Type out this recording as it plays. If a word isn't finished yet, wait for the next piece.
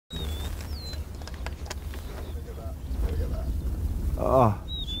Oh.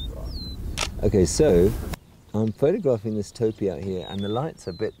 Okay, so I'm photographing this topi out here, and the light's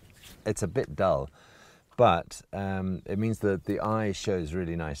it's a bit dull, but it means that the eye shows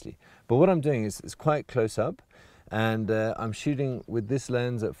really nicely. But what I'm doing is it's quite close up, and I'm shooting with this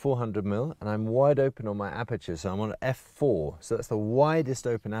lens at 400mm, and I'm wide open on my aperture, so I'm on f4, so that's the widest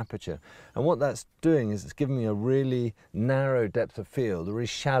open aperture. And what that's doing is it's giving me a really narrow depth of field, a really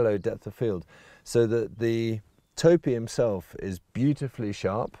shallow depth of field, so that the topi himself is beautifully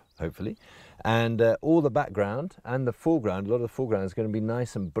sharp, hopefully, and all the background and the foreground, a lot of the foreground is going to be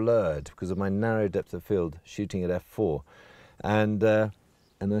nice and blurred because of my narrow depth of field shooting at f4, and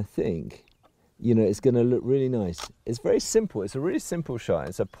I think, you know, it's going to look really nice. It's very simple. It's a really simple shot.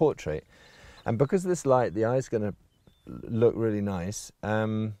 It's a portrait, and because of this light, the eye's going to look really nice.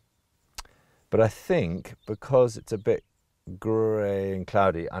 But I think because it's a bit grey and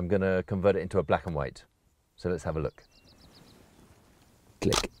cloudy, I'm going to convert it into a black and white. So let's have a look.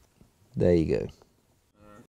 Click. There you go.